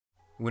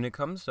When it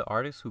comes to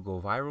artists who go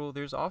viral,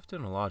 there's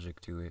often a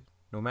logic to it.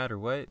 No matter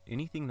what,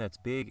 anything that's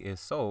big is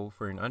so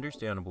for an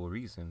understandable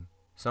reason.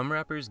 Some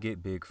rappers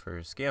get big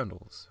for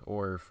scandals,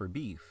 or for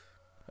beef.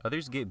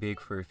 Others get big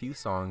for a few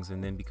songs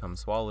and then become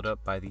swallowed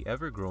up by the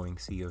ever-growing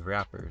sea of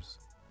rappers.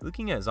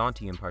 Looking at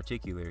Zauntee in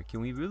particular, can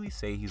we really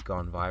say he's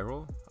gone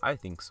viral? I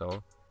think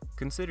so.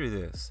 Consider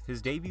this, his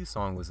debut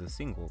song was a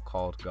single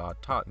called God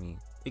Taught Me.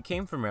 It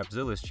came from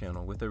Rapzilla's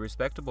channel with a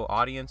respectable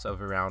audience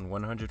of around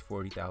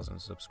 140,000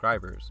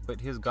 subscribers, but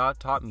his God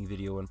Taught Me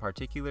video in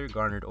particular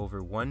garnered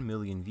over 1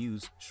 million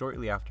views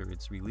shortly after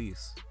its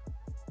release.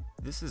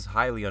 This is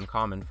highly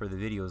uncommon for the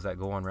videos that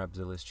go on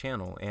Rapzilla's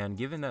channel, and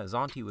given that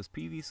Zauntee was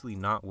previously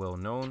not well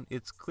known,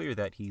 it's clear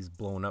that he's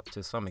blown up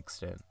to some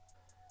extent.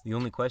 The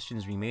only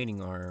questions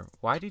remaining are,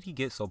 why did he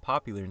get so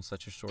popular in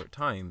such a short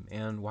time,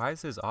 and why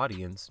is his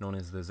audience, known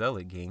as the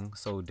Zealot gang,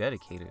 so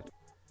dedicated?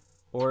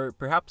 Or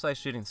perhaps I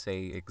shouldn't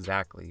say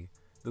exactly.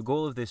 The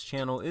goal of this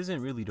channel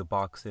isn't really to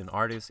box in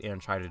artists and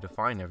try to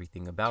define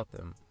everything about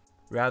them.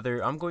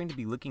 Rather, I'm going to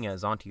be looking at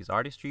Zauntee's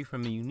artistry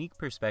from a unique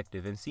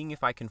perspective and seeing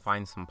if I can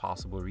find some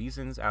possible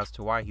reasons as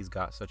to why he's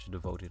got such a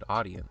devoted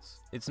audience.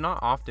 It's not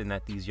often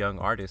that these young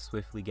artists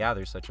swiftly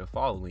gather such a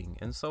following,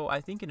 and so I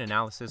think an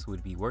analysis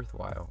would be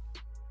worthwhile.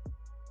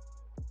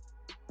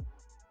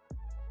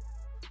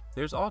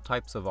 There's all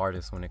types of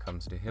artists when it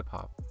comes to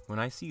hip-hop. When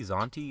I see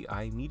Zauntee,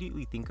 I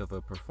immediately think of a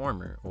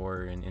performer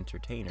or an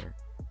entertainer.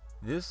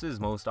 This is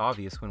most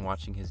obvious when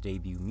watching his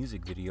debut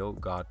music video,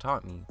 God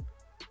Taught Me.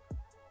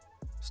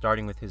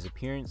 Starting with his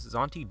appearance,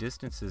 Zauntee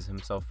distances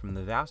himself from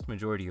the vast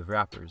majority of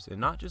rappers, and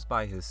not just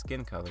by his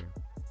skin color.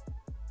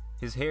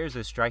 His hair is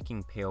a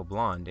striking pale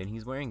blonde, and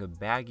he's wearing a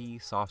baggy,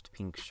 soft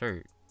pink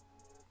shirt.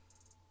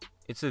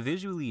 It's a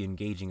visually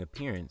engaging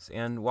appearance,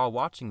 and while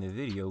watching the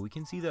video, we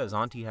can see that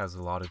Zauntee has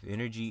a lot of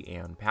energy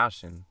and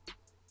passion.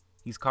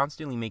 He's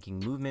constantly making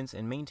movements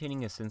and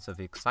maintaining a sense of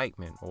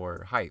excitement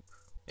or hype.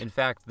 In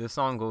fact, the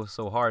song goes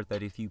so hard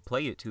that if you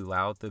play it too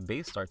loud, the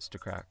bass starts to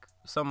crack.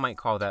 Some might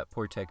call that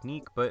poor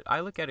technique, but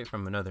I look at it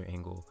from another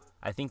angle.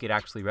 I think it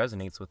actually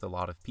resonates with a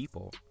lot of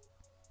people.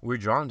 We're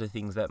drawn to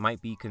things that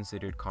might be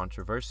considered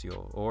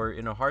controversial, or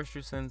in a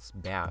harsher sense,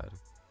 bad.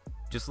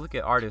 Just look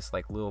at artists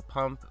like Lil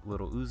Pump, Lil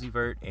Uzi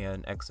Vert,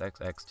 and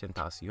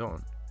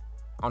XXXTentacion.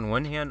 On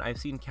one hand, I've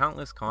seen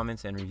countless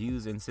comments and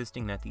reviews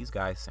insisting that these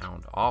guys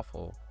sound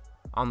awful.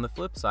 On the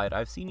flip side,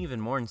 I've seen even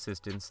more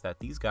insistence that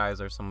these guys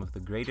are some of the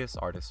greatest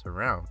artists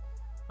around.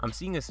 I'm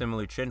seeing a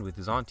similar trend with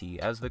Zauntee,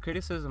 as the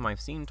criticism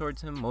I've seen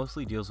towards him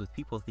mostly deals with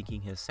people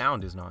thinking his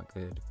sound is not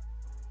good.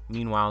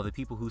 Meanwhile, the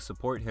people who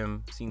support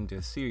him seem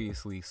to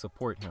seriously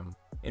support him.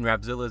 In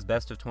Rapzilla's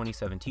Best of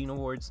 2017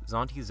 awards,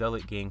 Zauntee's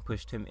Zealot gang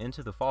pushed him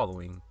into the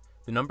following: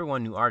 the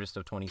 #1 new artist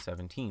of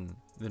 2017,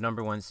 the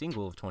 #1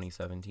 single of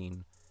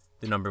 2017,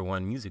 the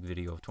 #1 music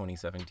video of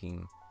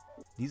 2017.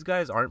 These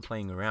guys aren't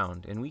playing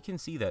around, and we can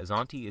see that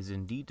Zauntee is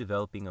indeed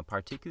developing a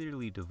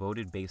particularly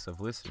devoted base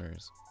of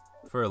listeners.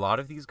 For a lot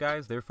of these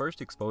guys, their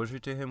first exposure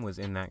to him was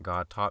in that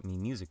God Taught Me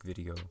music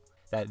video.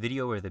 That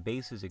video where the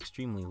bass is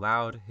extremely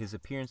loud, his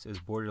appearance is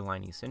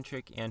borderline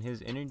eccentric, and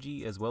his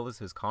energy as well as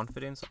his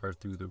confidence are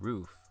through the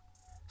roof.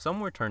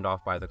 Some were turned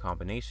off by the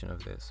combination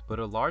of this, but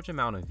a large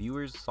amount of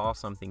viewers saw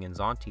something in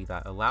Zauntee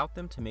that allowed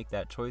them to make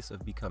that choice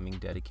of becoming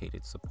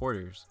dedicated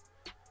supporters.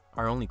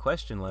 Our only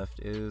question left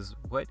is,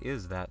 what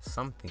is that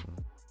something?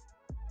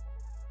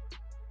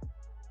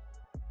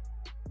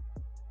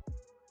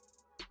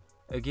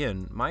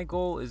 Again, my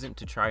goal isn't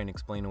to try and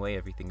explain away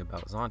everything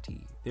about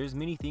Zauntee. There's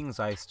many things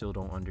I still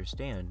don't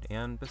understand,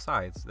 and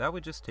besides, that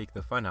would just take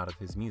the fun out of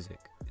his music.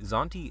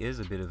 Zauntee is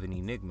a bit of an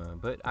enigma,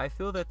 but I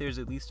feel that there's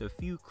at least a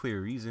few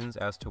clear reasons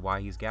as to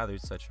why he's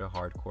gathered such a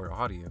hardcore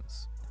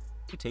audience.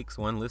 It takes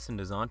one listen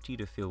to Zauntee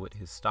to feel what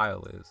his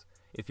style is.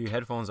 If your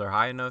headphones are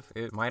high enough,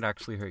 it might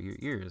actually hurt your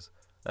ears.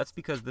 That's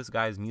because this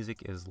guy's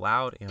music is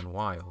loud and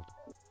wild.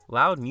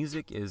 Loud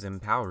music is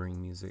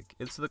empowering music.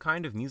 It's the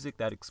kind of music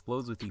that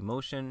explodes with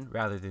emotion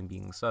rather than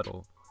being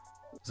subtle.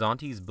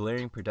 Zauntee's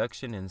blaring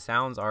production and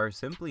sounds are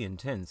simply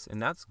intense,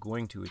 and that's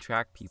going to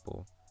attract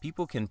people.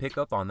 People can pick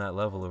up on that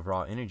level of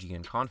raw energy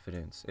and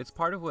confidence. It's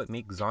part of what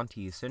makes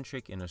Zauntee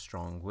eccentric in a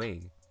strong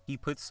way. He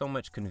puts so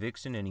much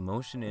conviction and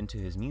emotion into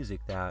his music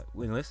that,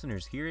 when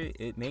listeners hear it,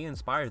 it may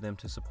inspire them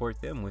to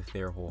support them with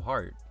their whole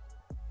heart.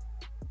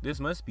 This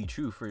must be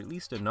true for at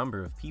least a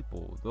number of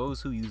people,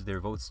 those who use their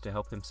votes to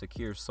help him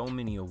secure so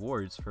many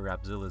awards for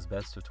Rapzilla's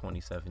Best of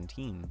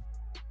 2017.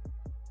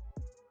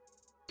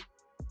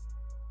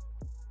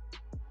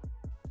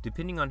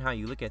 Depending on how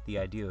you look at the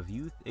idea of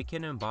youth, it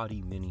can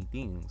embody many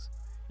things.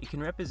 It can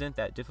represent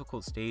that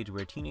difficult stage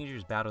where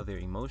teenagers battle their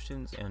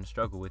emotions and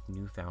struggle with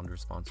newfound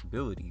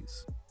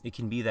responsibilities. It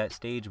can be that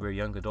stage where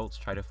young adults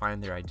try to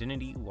find their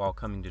identity while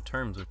coming to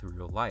terms with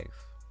real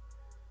life.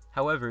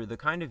 However, the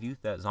kind of youth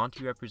that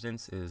Zauntee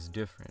represents is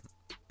different.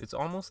 It's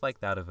almost like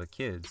that of a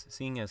kid's,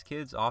 seeing as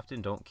kids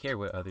often don't care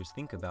what others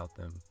think about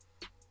them.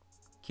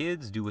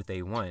 Kids do what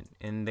they want,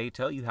 and they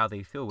tell you how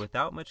they feel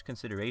without much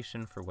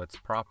consideration for what's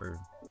proper.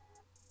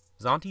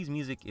 Zauntee's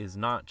music is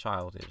not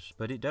childish,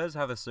 but it does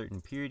have a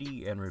certain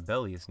purity and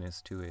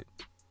rebelliousness to it.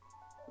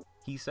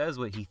 He says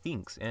what he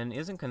thinks and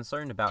isn't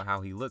concerned about how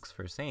he looks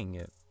for saying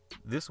it.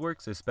 This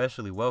works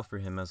especially well for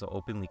him as an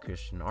openly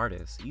Christian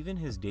artist. Even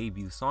his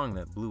debut song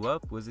that blew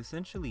up was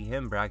essentially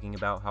him bragging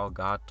about how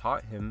God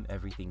taught him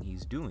everything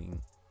he's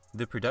doing.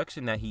 The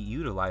production that he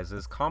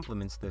utilizes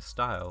complements this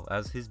style,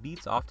 as his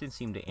beats often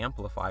seem to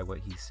amplify what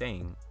he's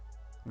saying.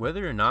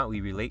 Whether or not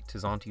we relate to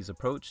Zauntee's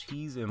approach,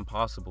 he's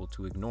impossible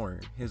to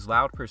ignore. His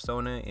loud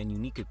persona and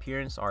unique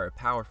appearance are a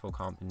powerful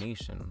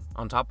combination.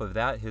 On top of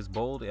that, his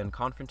bold and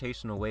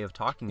confrontational way of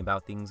talking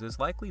about things is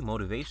likely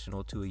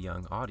motivational to a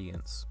young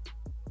audience.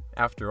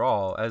 After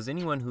all, as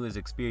anyone who has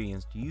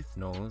experienced youth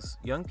knows,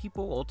 young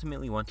people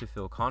ultimately want to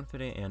feel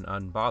confident and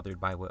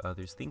unbothered by what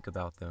others think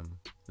about them.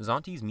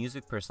 Zauntee's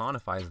music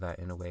personifies that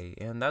in a way,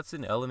 and that's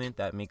an element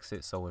that makes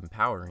it so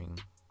empowering.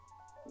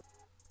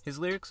 His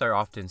lyrics are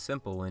often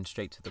simple and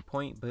straight to the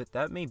point, but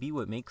that may be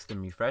what makes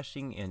them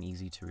refreshing and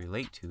easy to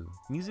relate to.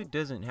 Music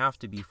doesn't have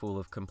to be full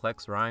of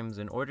complex rhymes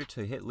in order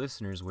to hit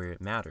listeners where it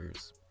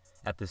matters.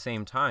 At the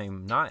same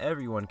time, not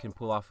everyone can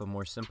pull off a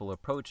more simple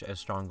approach as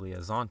strongly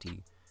as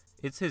Zauntee.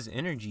 It's his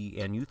energy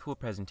and youthful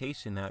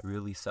presentation that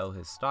really sell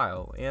his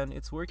style, and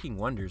it's working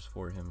wonders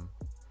for him.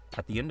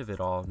 At the end of it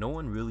all, no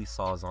one really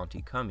saw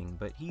Zauntee coming,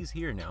 but he's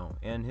here now,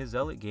 and his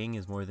Zealot gang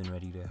is more than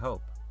ready to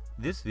help.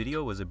 This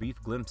video was a brief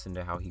glimpse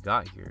into how he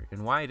got here,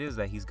 and why it is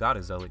that he's got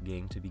a Zealot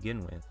gang to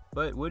begin with.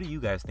 But what do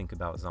you guys think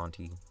about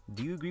Zauntee?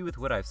 Do you agree with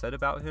what I've said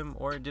about him,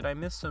 or did I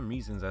miss some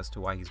reasons as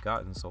to why he's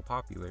gotten so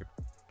popular?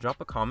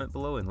 Drop a comment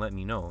below and let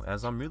me know,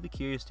 as I'm really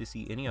curious to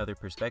see any other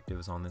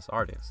perspectives on this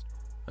artist.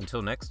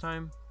 Until next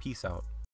time, peace out.